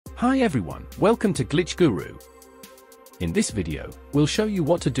Hi everyone, welcome to Glitch Guru. In this video, we'll show you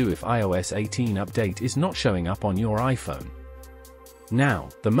what to do if iOS 18 update is not showing up on your iPhone. Now,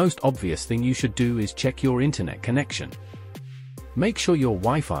 the most obvious thing you should do is check your internet connection. Make sure your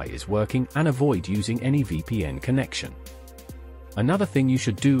Wi-Fi is working and avoid using any VPN connection. Another thing you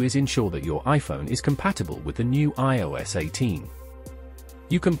should do is ensure that your iPhone is compatible with the new iOS 18.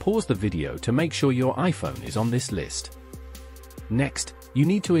 You can pause the video to make sure your iPhone is on this list. Next, you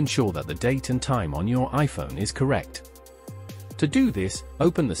need to ensure that the date and time on your iPhone is correct. To do this,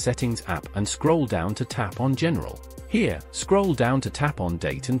 open the Settings app and scroll down to tap on General. Here, scroll down to tap on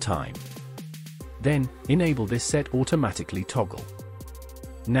Date and Time. Then, enable this Set Automatically toggle.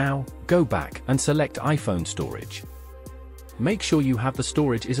 Now, go back and select iPhone storage. Make sure you have the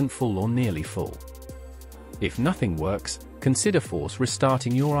storage isn't full or nearly full. If nothing works, consider force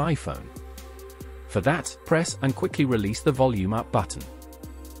restarting your iPhone. For that, press and quickly release the volume up button.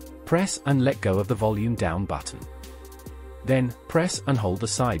 Press and let go of the volume down button. Then, press and hold the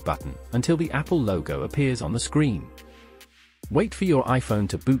side button until the Apple logo appears on the screen. Wait for your iPhone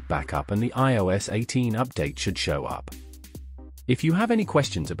to boot back up and the iOS 18 update should show up. If you have any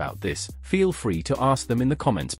questions about this, feel free to ask them in the comments below.